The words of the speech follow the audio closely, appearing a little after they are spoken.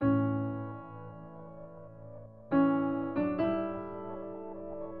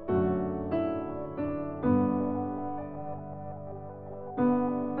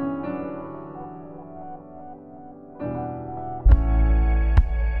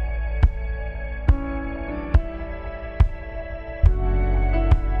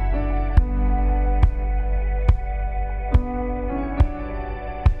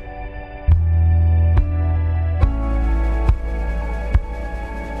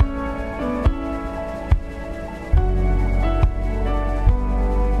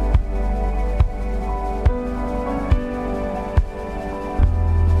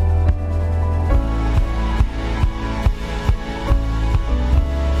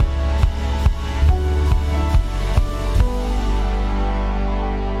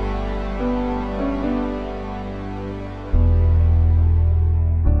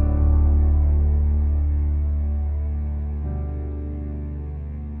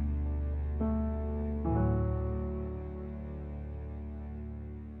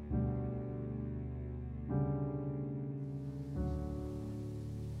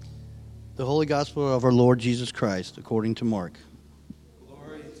The Holy Gospel of our Lord Jesus Christ, according to Mark.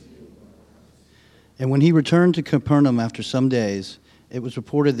 Glory to you. And when he returned to Capernaum after some days, it was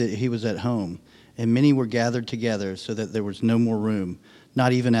reported that he was at home, and many were gathered together so that there was no more room,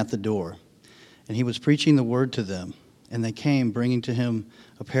 not even at the door. And he was preaching the word to them, and they came, bringing to him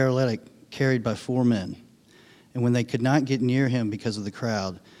a paralytic carried by 4 men. And when they could not get near him because of the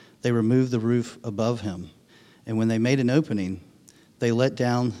crowd, they removed the roof above him. And when they made an opening, they let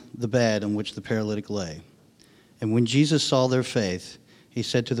down the bed on which the paralytic lay. And when Jesus saw their faith, he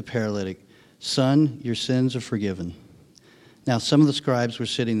said to the paralytic, "Son, your sins are forgiven." Now some of the scribes were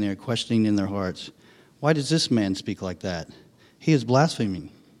sitting there, questioning in their hearts, "Why does this man speak like that? He is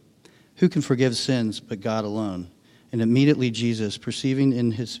blaspheming. Who can forgive sins but God alone?" And immediately Jesus, perceiving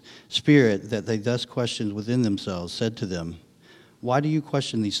in his spirit that they thus questioned within themselves, said to them, "Why do you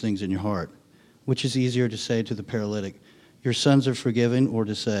question these things in your heart? Which is easier to say to the paralytic, 'Your sins are forgiven,' or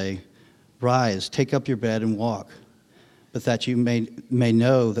to say, 'Rise, take up your bed and walk'? But that you may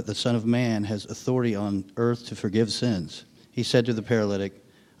know that the Son of Man has authority on earth to forgive sins." He said to the paralytic,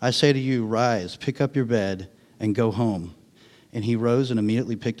 "I say to you, rise, pick up your bed, and go home." And he rose and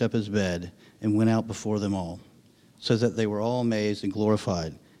immediately picked up his bed and went out before them all, so that they were all amazed and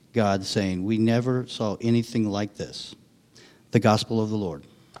glorified God, saying, "We never saw anything like this." The Gospel of the Lord.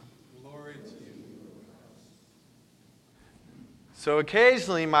 Glory to you. So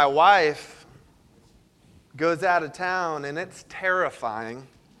occasionally my wife goes out of town, and it's terrifying,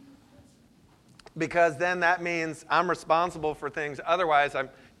 because then that means I'm responsible for things otherwise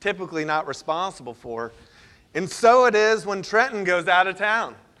I'm typically not responsible for. And so it is when Trenton goes out of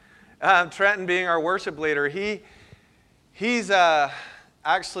town. Trenton being our worship leader, he's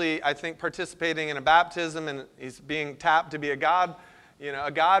actually, I think, participating in a baptism, and he's being tapped to be a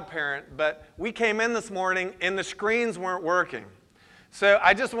godparent. But we came in this morning and the screens weren't working. So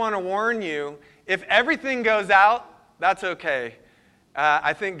I just want to warn you, if everything goes out, that's okay.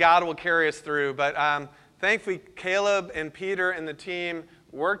 I think God will carry us through. But thankfully, Caleb and Peter and the team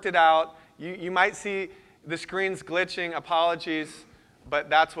worked it out. You might see the screens glitching. Apologies, but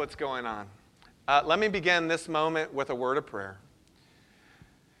that's what's going on. Let me begin this moment with a word of prayer.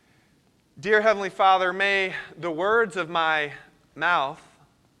 Dear Heavenly Father, may the words of my mouth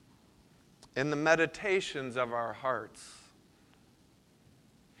and the meditations of our hearts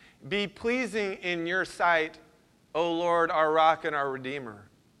be pleasing in your sight, O Lord, our rock and our Redeemer.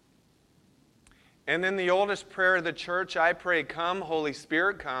 And in the oldest prayer of the church, I pray, come, Holy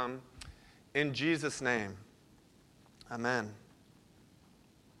Spirit, come, in Jesus' name. Amen.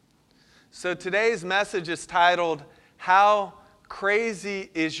 So today's message is titled, "How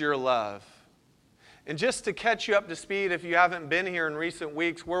Crazy Is Your Love?" And just to catch you up to speed, if you haven't been here in recent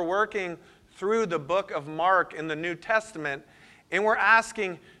weeks, we're working through the book of Mark in the New Testament, and we're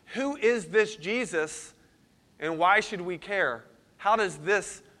asking, who is this Jesus, and why should we care? How does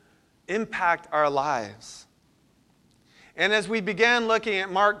this impact our lives? And as we began looking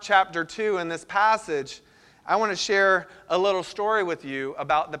at Mark chapter 2 in this passage, I want to share a little story with you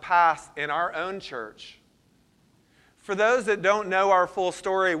about the past in our own church. For those that don't know our full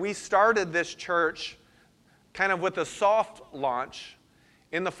story, we started this church kind of with a soft launch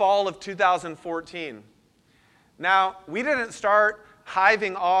in the fall of 2014. Now, we didn't start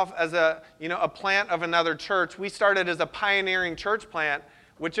hiving off as a plant of another church. We started as a pioneering church plant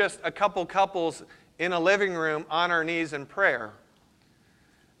with just a couple couples in a living room on our knees in prayer.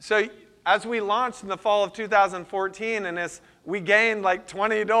 So as we launched in the fall of 2014, and as we gained like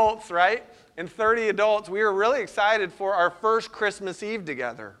 20 adults, right, and 30 adults, we were really excited for our first Christmas Eve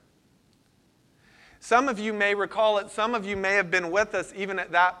together. Some of you may recall it. Some of you may have been with us even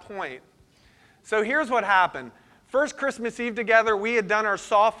at that point. So here's what happened. First Christmas Eve together, we had done our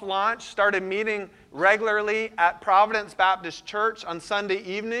soft launch, started meeting regularly at Providence Baptist Church on Sunday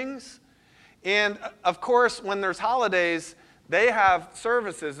evenings. And of course, when there's holidays, they have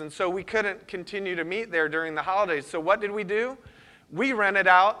services, and so we couldn't continue to meet there during the holidays. So what did we do? We rented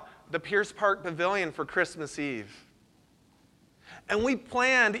out the Pierce Park Pavilion for Christmas Eve. And we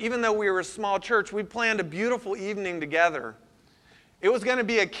planned, even though we were a small church, we planned a beautiful evening together. It was going to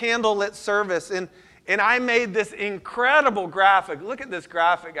be a candlelit service, and I made this incredible graphic. Look at this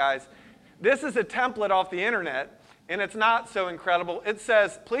graphic, guys. This is a template off the internet, and it's not so incredible. It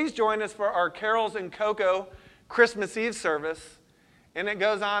says, "Please join us for our Carols and Cocoa Christmas Eve service." And it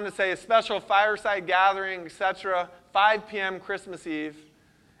goes on to say, "A special fireside gathering, etc., 5 p.m. Christmas Eve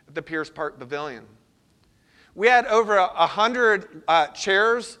at the Pierce Park Pavilion." We had over 100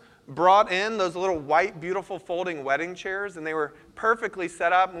 chairs brought in, those little white, beautiful folding wedding chairs, and they were perfectly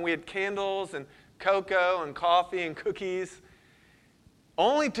set up, and we had candles and cocoa and coffee and cookies.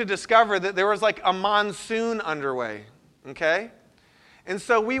 only to discover that there was like a monsoon underway, okay? And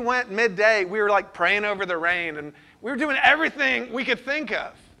so we went midday, we were like praying over the rain, and we were doing everything we could think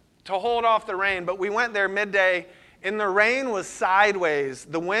of to hold off the rain, but we went there midday, and the rain was sideways.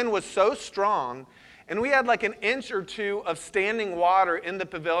 The wind was so strong, and we had like an inch or two of standing water in the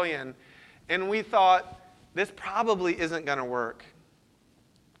pavilion, and we thought, this probably isn't going to work.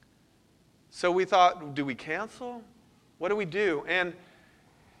 So we thought, do we cancel? What do we do? And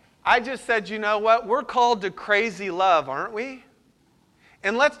I just said, you know what? We're called to crazy love, aren't we?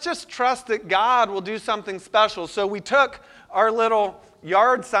 And let's just trust that God will do something special. So we took our little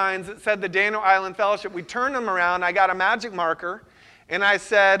yard signs that said the Daniel Island Fellowship. We turned them around. I got a magic marker, and I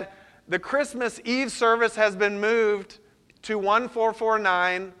said, the Christmas Eve service has been moved to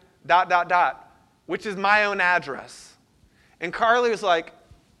 1449 ... which is my own address. And Carly was like,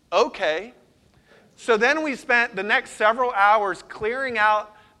 okay. So then we spent the next several hours clearing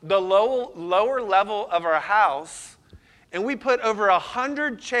out the lower level of our house, and we put over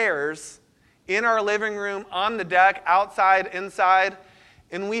 100 chairs in our living room, on the deck, outside, inside,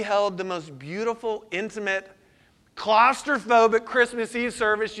 and we held the most beautiful, intimate, claustrophobic Christmas Eve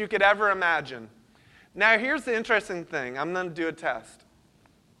service you could ever imagine. Now here's the interesting thing. I'm going to do a test.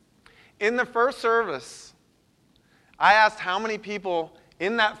 In the first service, I asked how many people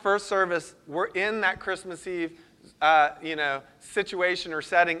in that first service were in that Christmas Eve situation or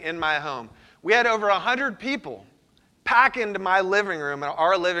setting in my home. We had over 100 people pack into my living room,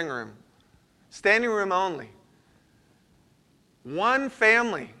 our living room, standing room only. One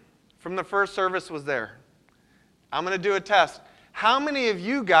family from the first service was there. I'm going to do a test. How many of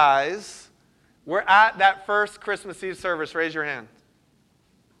you guys were at that first Christmas Eve service? Raise your hand.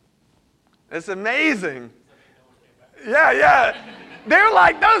 It's amazing. Yeah. They're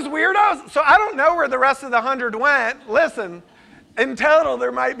like, those weirdos. So I don't know where the rest of the 100 went. Listen, in total,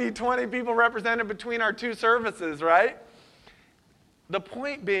 there might be 20 people represented between our two services, right? The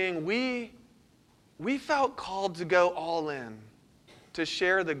point being, we felt called to go all in, to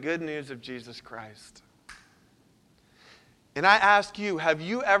share the good news of Jesus Christ. And I ask you, have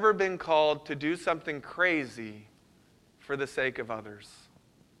you ever been called to do something crazy for the sake of others?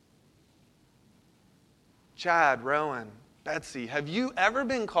 Chad, Rowan, Betsy, have you ever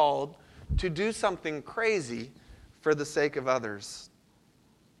been called to do something crazy for the sake of others?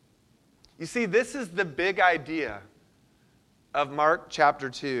 You see, this is the big idea of Mark chapter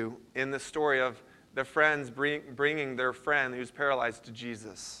 2 in the story of the friends bringing their friend who's paralyzed to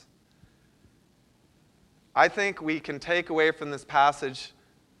Jesus. I think we can take away from this passage,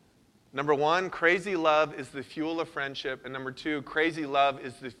 number one, crazy love is the fuel of friendship, and number two, crazy love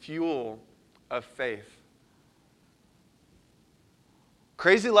is the fuel of faith.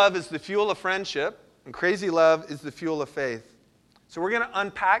 Crazy love is the fuel of friendship, and crazy love is the fuel of faith. So we're going to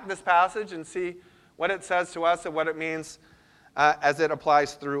unpack this passage and see what it says to us and what it means as it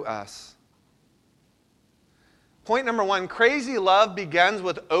applies through us. Point number one, crazy love begins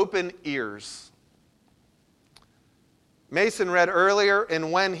with open ears. Mason read earlier,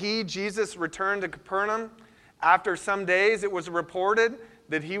 and when Jesus, returned to Capernaum, after some days it was reported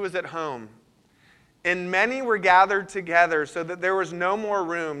that he was at home. And many were gathered together so that there was no more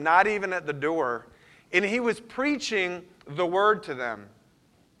room, not even at the door. And he was preaching the word to them.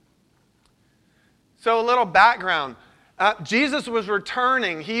 So a little background. Jesus was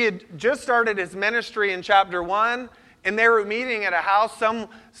returning. He had just started his ministry in chapter 1, and they were meeting at a house,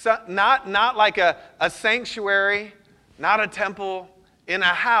 not like a sanctuary, not a temple, in a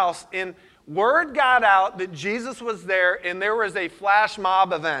house. And word got out that Jesus was there, and there was a flash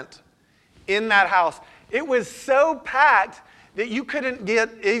mob event in that house. It was so packed that you couldn't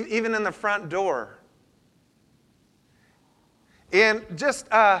get even in the front door. And just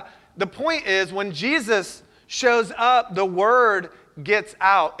the point is, when Jesus shows up, the word gets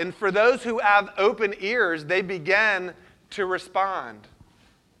out. And for those who have open ears, they begin to respond.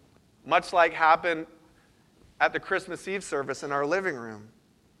 Much like happened at the Christmas Eve service in our living room.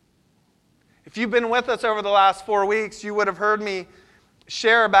 If you've been with us over the last 4 weeks, you would have heard me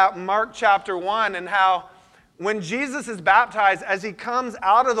share about Mark chapter 1 and how when Jesus is baptized, as he comes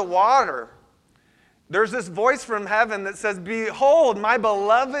out of the water, there's this voice from heaven that says, "Behold, my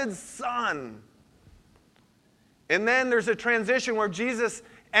beloved Son." And then there's a transition where Jesus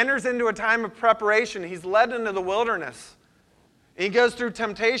enters into a time of preparation. He's led into the wilderness. And he goes through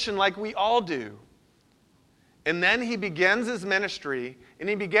temptation like we all do. And then he begins his ministry. And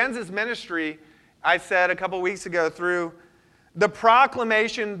he begins his ministry, I said a couple weeks ago, through the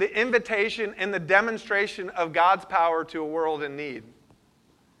proclamation, the invitation, and the demonstration of God's power to a world in need.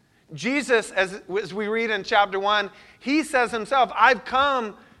 Jesus, as we read in chapter 1, he says himself, I've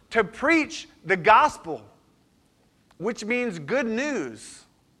come to preach the gospel, which means good news.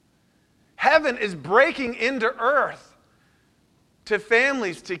 Heaven is breaking into earth to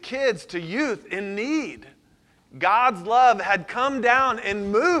families, to kids, to youth in need. God's love had come down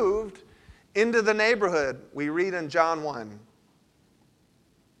and moved into the neighborhood, we read in John 1.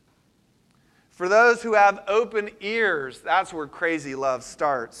 For those who have open ears, that's where crazy love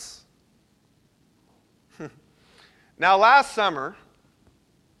starts. Now, last summer,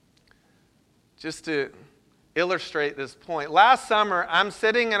 just to illustrate this point, last summer, I'm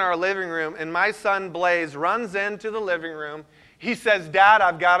sitting in our living room, and my son Blaze runs into the living room. He says, Dad,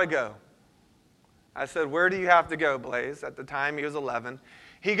 I've got to go. I said, where do you have to go, Blaze? At the time, he was 11.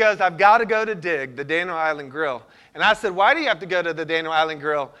 He goes, I've got to go to DIG, the Daniel Island Grill. And I said, why do you have to go to the Daniel Island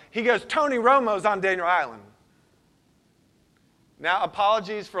Grill? He goes, Tony Romo's on Daniel Island. Now,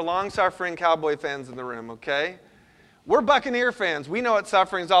 apologies for long-suffering Cowboy fans in the room, okay? We're Buccaneer fans. We know what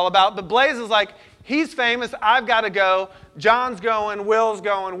suffering's all about. But Blaze is like, he's famous. I've got to go. John's going. Will's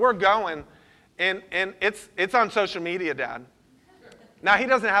going. We're going. And it's on social media, Dad. Now, he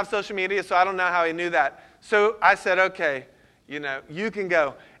doesn't have social media, so I don't know how he knew that. So I said, okay, you can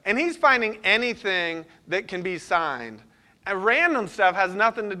go. And he's finding anything that can be signed. And random stuff has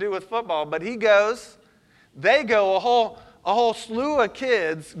nothing to do with football, but he goes. They go, a whole slew of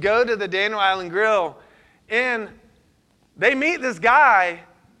kids go to the Daniel Island Grill, and they meet this guy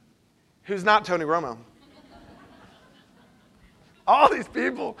who's not Tony Romo. All these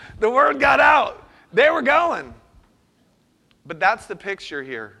people, the word got out. They were going. But that's the picture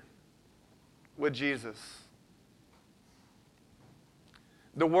here with Jesus.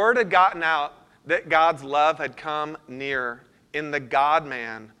 The word had gotten out that God's love had come near in the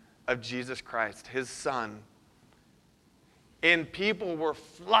God-man of Jesus Christ, his Son. And people were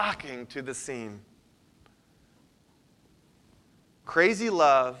flocking to the scene. Crazy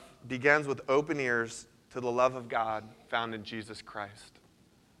love begins with open ears to the love of God found in Jesus Christ.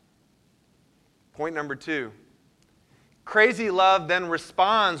 Point number 2. Crazy love then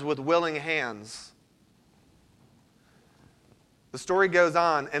responds with willing hands. The story goes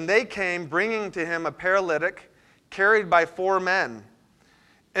on, and they came bringing to him a paralytic carried by 4 men.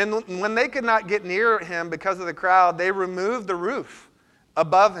 And when they could not get near him because of the crowd, they removed the roof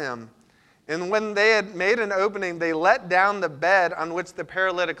above him. And when they had made an opening, they let down the bed on which the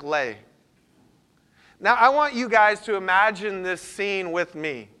paralytic lay. Now, I want you guys to imagine this scene with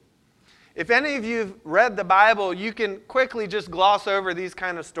me. If any of you have read the Bible, you can quickly just gloss over these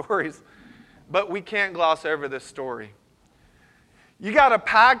kind of stories. But we can't gloss over this story. You got a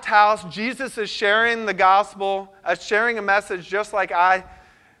packed house. Jesus is sharing the gospel, sharing a message just like I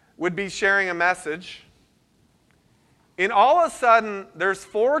would be sharing a message. And all of a sudden, there's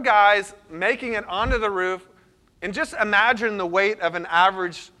 4 guys making it onto the roof. And just imagine the weight of an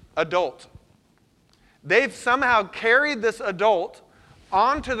average adult. They've somehow carried this adult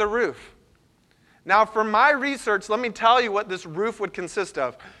onto the roof. Now, from my research, let me tell you what this roof would consist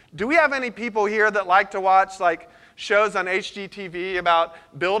of. Do we have any people here that like to watch shows on HGTV about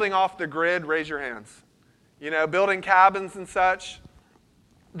building off the grid? Raise your hands. Building cabins and such.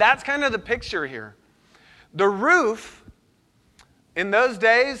 That's kind of the picture here. The roof, in those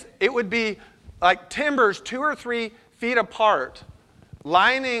days, it would be like timbers 2 or 3 feet apart,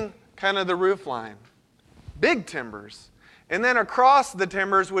 lining kind of the roof line. Big timbers. And then across the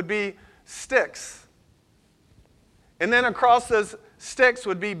timbers would be sticks. And then across those sticks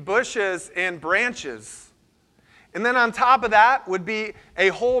would be bushes and branches. And then on top of that would be a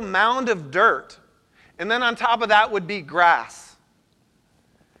whole mound of dirt. And then on top of that would be grass.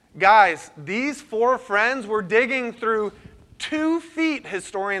 Guys, these 4 friends were digging through 2 feet,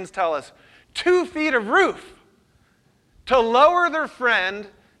 historians tell us, 2 feet of roof to lower their friend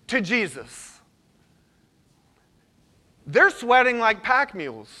to Jesus. They're sweating like pack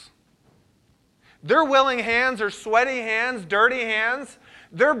mules. Their willing hands are sweaty hands, dirty hands.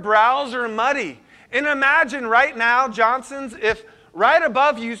 Their brows are muddy. And imagine right now, Johnsons, if right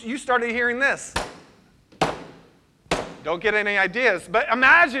above you, you started hearing this. Don't get any ideas, but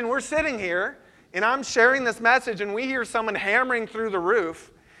imagine we're sitting here, and I'm sharing this message, and we hear someone hammering through the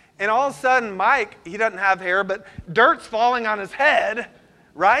roof, and all of a sudden, Mike, he doesn't have hair, but dirt's falling on his head,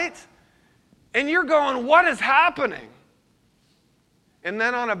 right? And you're going, what is happening? And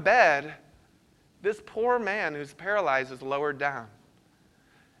then on a bed, this poor man who's paralyzed is lowered down.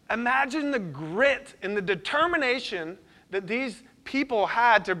 Imagine the grit and the determination that these people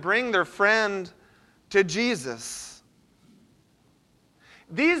had to bring their friend to Jesus.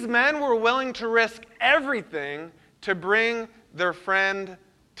 These men were willing to risk everything to bring their friend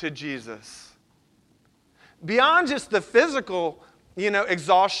to Jesus. Beyond just the physical,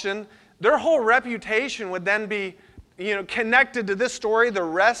 exhaustion, their whole reputation would then be, connected to this story the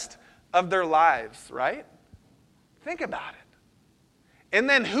rest of their lives, right? Think about it. And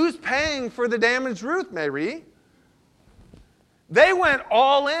then who's paying for the damaged roof, Mary? They went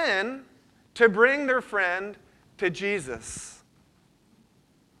all in to bring their friend to Jesus.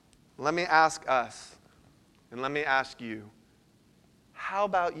 Let me ask us, and let me ask you, how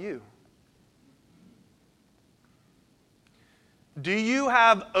about you? Do you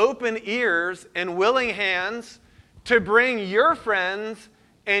have open ears and willing hands to bring your friends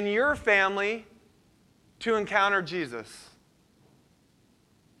and your family to encounter Jesus?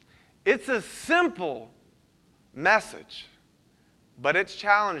 It's a simple message, but it's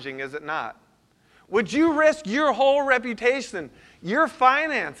challenging, is it not? Would you risk your whole reputation, your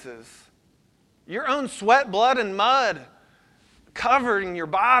finances, your own sweat, blood, and mud covering your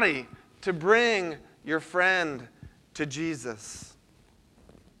body to bring your friend to Jesus?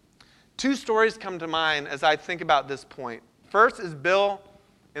 Two stories come to mind as I think about this point. First is Bill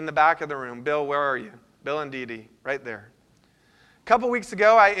in the back of the room. Bill, where are you? Bill and Dee Dee, right there. A couple weeks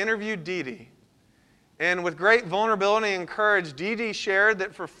ago, I interviewed Dee Dee. And with great vulnerability and courage, Dee Dee shared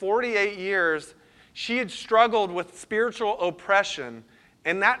that for 48 years, she had struggled with spiritual oppression,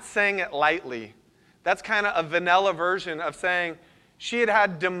 and that's saying it lightly. That's kind of a vanilla version of saying she had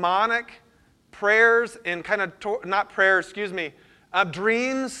had demonic prayers and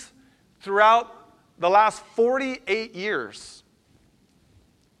dreams throughout the last 48 years.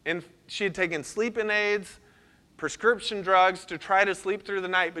 And she had taken sleeping aids, prescription drugs to try to sleep through the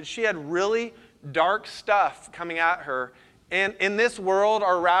night, but she had really dark stuff coming at her. And in this world,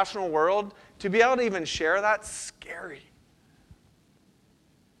 our rational world, to be able to even share that's scary.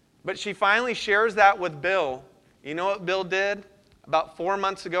 But she finally shares that with Bill. You know what Bill did? About 4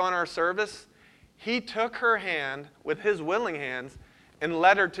 months ago in our service, he took her hand with his willing hands and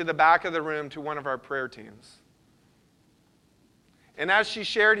led her to the back of the room to one of our prayer teams. And as she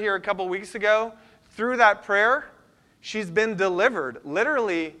shared here a couple weeks ago, through that prayer, she's been delivered.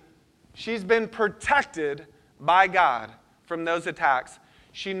 Literally, she's been protected by God from those attacks.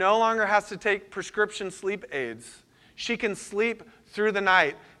 She no longer has to take prescription sleep aids. She can sleep through the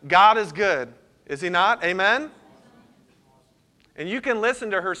night. God is good. Is he not? Amen? And you can listen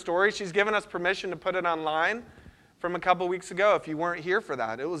to her story. She's given us permission to put it online from a couple weeks ago if you weren't here for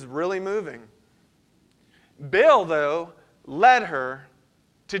that. It was really moving. Bill, though, led her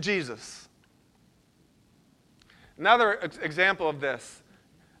to Jesus. Another example of this.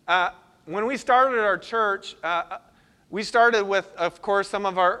 When we started our church, we started with, of course, some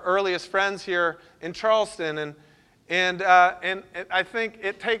of our earliest friends here in Charleston. And I think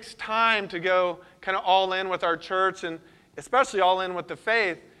it takes time to go kind of all in with our church, and especially all in with the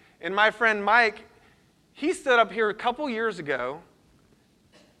faith. And my friend Mike, he stood up here a couple years ago,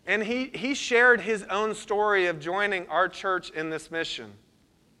 and he shared his own story of joining our church in this mission.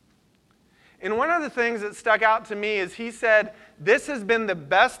 And one of the things that stuck out to me is he said this has been the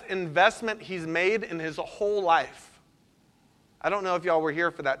best investment he's made in his whole life. I don't know if y'all were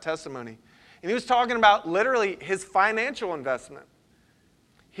here for that testimony. And he was talking about literally his financial investment.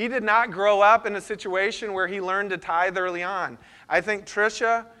 He did not grow up in a situation where he learned to tithe early on. I think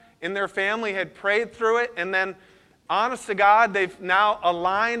Tricia and their family had prayed through it, and then, honest to God, they've now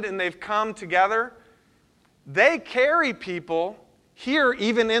aligned and they've come together. They carry people here,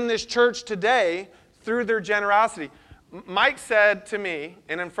 even in this church today, through their generosity. Mike said to me,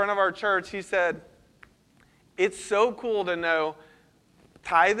 and in front of our church, he said, it's so cool to know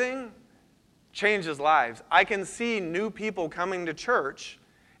tithing changes lives. I can see new people coming to church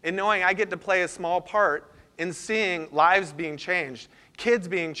and knowing I get to play a small part in seeing lives being changed, kids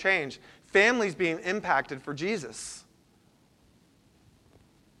being changed, families being impacted for Jesus.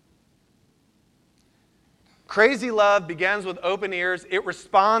 Crazy love begins with open ears. It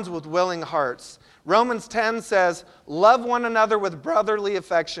responds with willing hearts. Romans 10 says, love one another with brotherly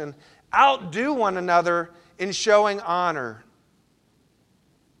affection. Outdo one another in showing honor.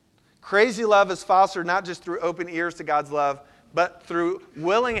 Crazy love is fostered not just through open ears to God's love, but through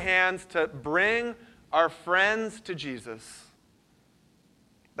willing hands to bring our friends to Jesus.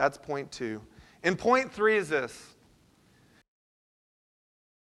 That's point 2. And point 3 is this.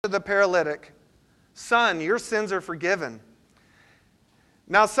 The paralytic, son, your sins are forgiven.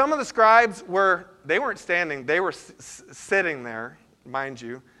 Now, some of the scribes they weren't standing, they were sitting there, mind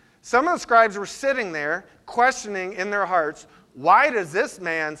you. Some of the scribes were sitting there, questioning in their hearts, why does this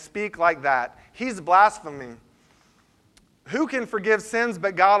man speak like that? He's blaspheming. Who can forgive sins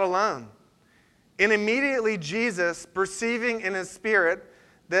but God alone? And immediately Jesus, perceiving in his spirit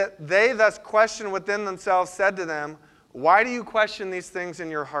that they thus questioned within themselves said to them, "Why do you question these things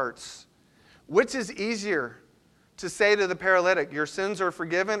in your hearts? Which is easier, to say to the paralytic, 'Your sins are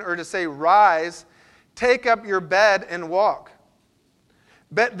forgiven,' or to say, 'Rise, take up your bed and walk'?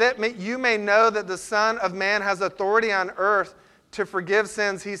 But that you may know that the Son of Man has authority on earth to forgive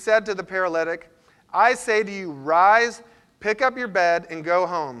sins," he said to the paralytic, "I say to you, rise, pick up your bed, and go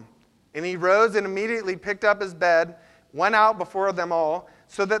home." And he rose and immediately picked up his bed, went out before them all,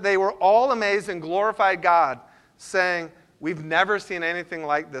 so that they were all amazed and glorified God, saying, "We've never seen anything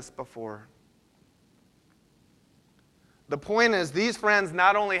like this before." The point is, these friends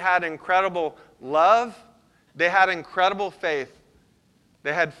not only had incredible love, they had incredible faith.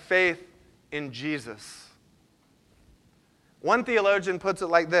 They had faith in Jesus. One theologian puts it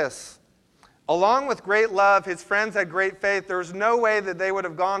like this: along with great love, his friends had great faith. There was no way that they would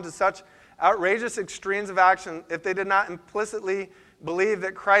have gone to such outrageous extremes of action if they did not implicitly believe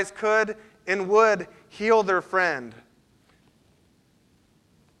that Christ could and would heal their friend.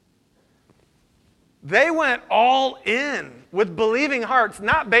 They went all in with believing hearts,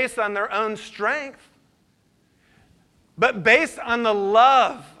 not based on their own strength, but based on the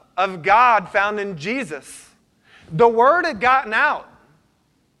love of God found in Jesus. The word had gotten out.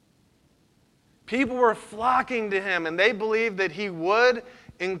 People were flocking to him, and they believed that he would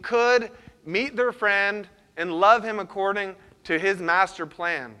and could meet their friend and love him according to his master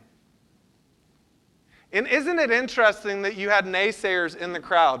plan. And isn't it interesting that you had naysayers in the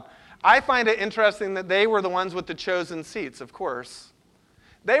crowd? I find it interesting that they were the ones with the chosen seats, of course.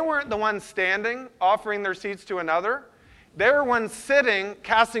 They weren't the ones standing, offering their seats to another. They were ones sitting,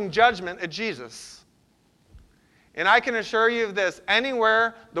 casting judgment at Jesus. And I can assure you of this: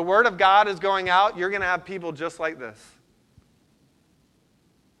 anywhere the word of God is going out, you're going to have people just like this.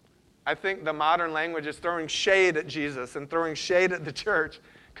 I think the modern language is throwing shade at Jesus and throwing shade at the church.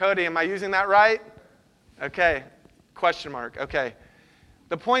 Cody, am I using that right? Okay. Question mark. Okay.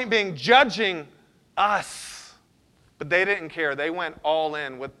 The point being, judging us. But they didn't care. They went all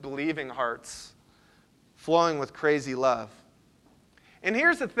in with believing hearts, flowing with crazy love. And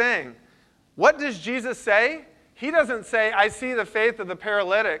here's the thing. What does Jesus say? He doesn't say, "I see the faith of the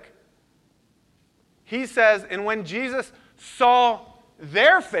paralytic." He says, and when Jesus saw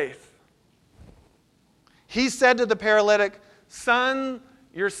their faith, he said to the paralytic, "Son,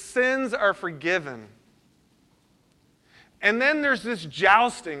 your sins are forgiven." And then there's this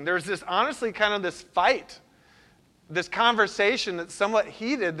jousting. There's this, honestly, kind of this fight, this conversation that's somewhat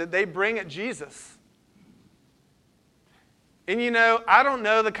heated that they bring at Jesus. And you know, I don't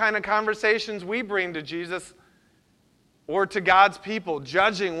know the kind of conversations we bring to Jesus or to God's people,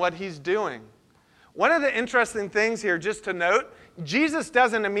 judging what he's doing. One of the interesting things here, just to note, Jesus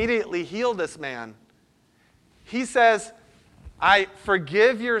doesn't immediately heal this man. He says, "I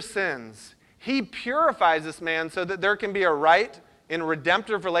forgive your sins." He purifies this man so that there can be a right and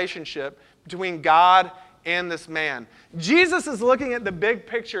redemptive relationship between God and this man. Jesus is looking at the big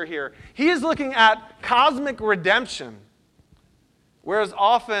picture here. He is looking at cosmic redemption. Whereas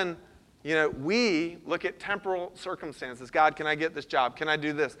often, we look at temporal circumstances. God, can I get this job? Can I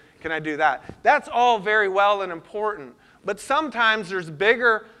do this? Can I do that? That's all very well and important. But sometimes there's a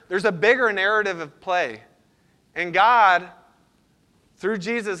bigger narrative at play. And God, through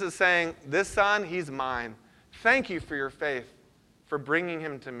Jesus, is saying, "This son, he's mine. Thank you for your faith, for bringing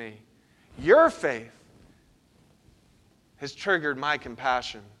him to me. Your faith has triggered my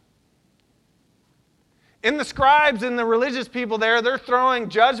compassion." And the scribes and the religious people there, they're throwing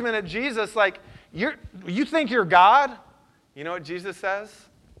judgment at Jesus like, you think you're God? You know what Jesus says?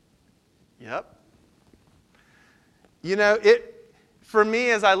 Yep. For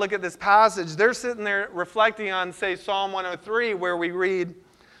me, as I look at this passage, they're sitting there reflecting on, say, Psalm 103, where we read,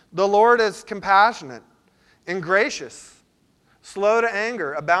 "The Lord is compassionate and gracious, slow to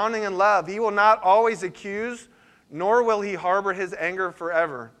anger, abounding in love. He will not always accuse, nor will he harbor his anger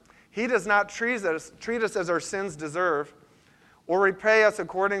forever. He does not treat us as our sins deserve, or repay us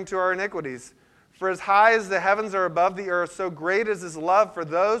according to our iniquities. For as high as the heavens are above the earth, so great is his love for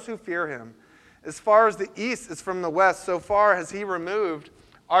those who fear him. As far as the east is from the west, so far has he removed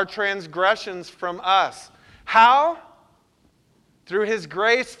our transgressions from us." How? Through his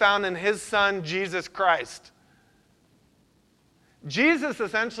grace found in his Son, Jesus Christ. Jesus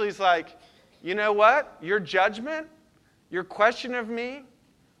essentially is like, you know what? Your judgment, your question of me,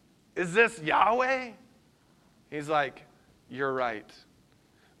 is this Yahweh? He's like, you're right.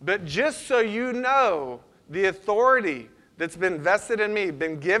 But just so you know the authority that's been vested in me,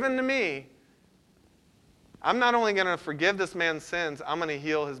 been given to me, I'm not only going to forgive this man's sins, I'm going to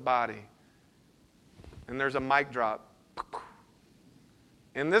heal his body. And there's a mic drop.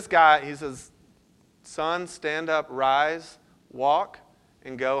 And this guy, he says, son, stand up, rise, walk,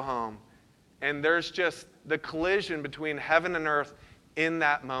 and go home. And there's just the collision between heaven and earth in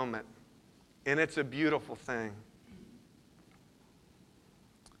that moment. And it's a beautiful thing.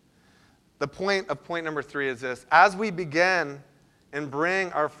 The point of point number 3 is this. As we begin and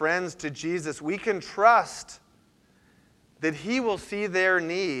bring our friends to Jesus, we can trust that he will see their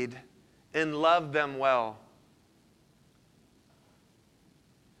need and love them well.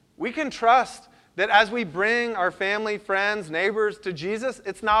 We can trust that as we bring our family, friends, neighbors to Jesus,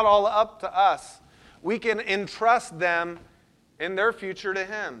 it's not all up to us. We can entrust them and their future to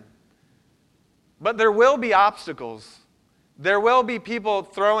him. But there will be obstacles. There will be people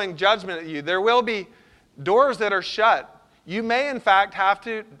throwing judgment at you. There will be doors that are shut. You may, in fact, have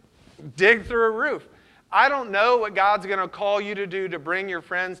to dig through a roof. I don't know what God's going to call you to do to bring your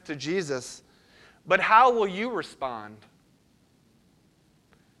friends to Jesus, but how will you respond?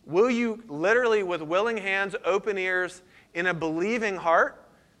 Will you literally, with willing hands, open ears, in a believing heart,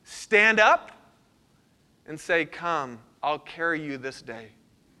 stand up and say, come, I'll carry you this day?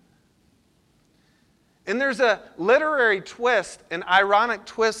 And there's a literary twist, an ironic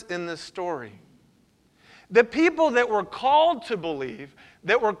twist in this story. The people that were called to believe,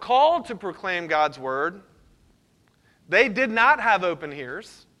 that were called to proclaim God's word, they did not have open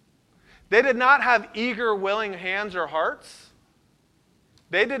ears. They did not have eager, willing hands or hearts.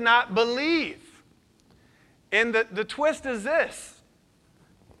 They did not believe. And the twist is this.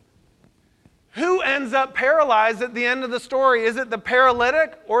 Who ends up paralyzed at the end of the story? Is it the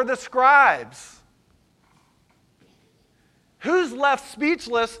paralytic or the scribes? Who's left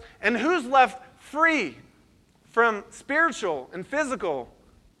speechless and who's left free from spiritual and physical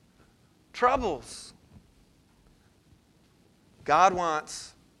troubles? God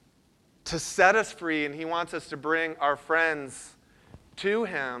wants to set us free, and he wants us to bring our friends to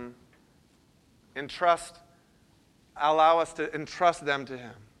him and allow us to entrust them to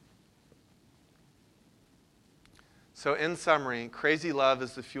him. So in summary, crazy love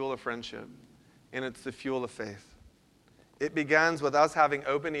is the fuel of friendship, and it's the fuel of faith. It begins with us having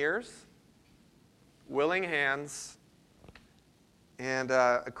open ears, willing hands, and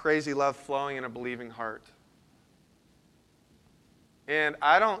a crazy love flowing in a believing heart. And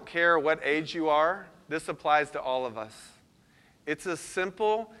I don't care what age you are, this applies to all of us. It's a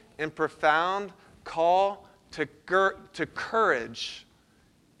simple and profound call to courage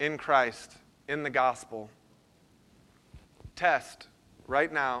in Christ, in the gospel. Test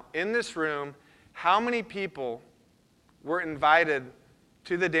right now, in this room, how many people were invited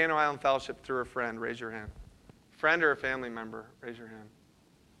to the Daniel Island Fellowship through a friend? Raise your hand. Friend or a family member? Raise your hand.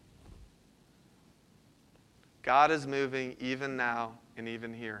 God is moving even now and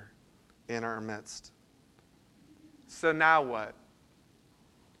even here in our midst. So now what?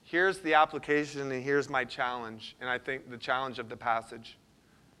 Here's the application and here's my challenge, and I think the challenge of the passage.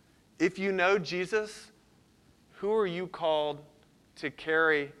 If you know Jesus, who are you called to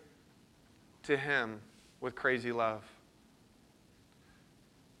carry to him with crazy love?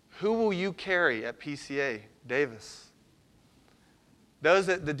 Who will you carry at PCA, Davis? Those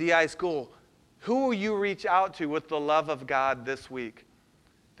at the DI school, who will you reach out to with the love of God this week?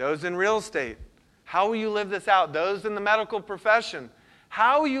 Those in real estate, how will you live this out? Those in the medical profession,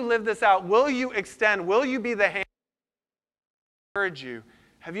 how will you live this out? Will you extend? Will you be the hand to encourage you?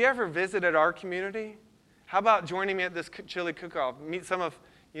 Have you ever visited our community? How about joining me at this chili cook-off? Meet some of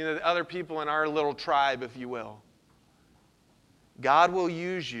the other people in our little tribe, if you will. God will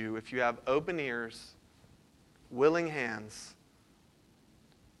use you if you have open ears, willing hands,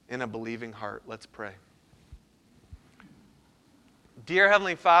 and a believing heart. Let's pray. Dear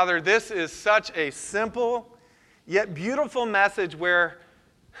Heavenly Father, this is such a simple yet beautiful message where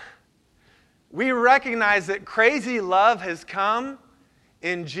we recognize that crazy love has come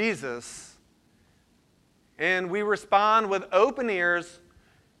in Jesus, and we respond with open ears,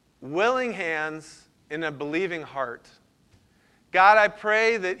 willing hands, and a believing heart. God, I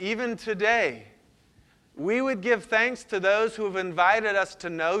pray that even today, we would give thanks to those who have invited us to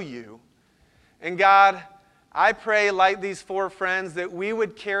know you. And God, I pray, like these 4 friends, that we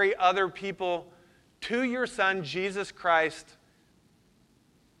would carry other people to your Son, Jesus Christ,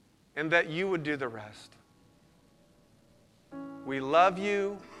 and that you would do the rest. We love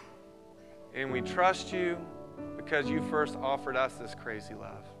you, and we trust you because you first offered us this crazy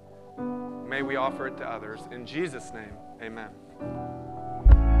love. May we offer it to others. In Jesus' name, amen.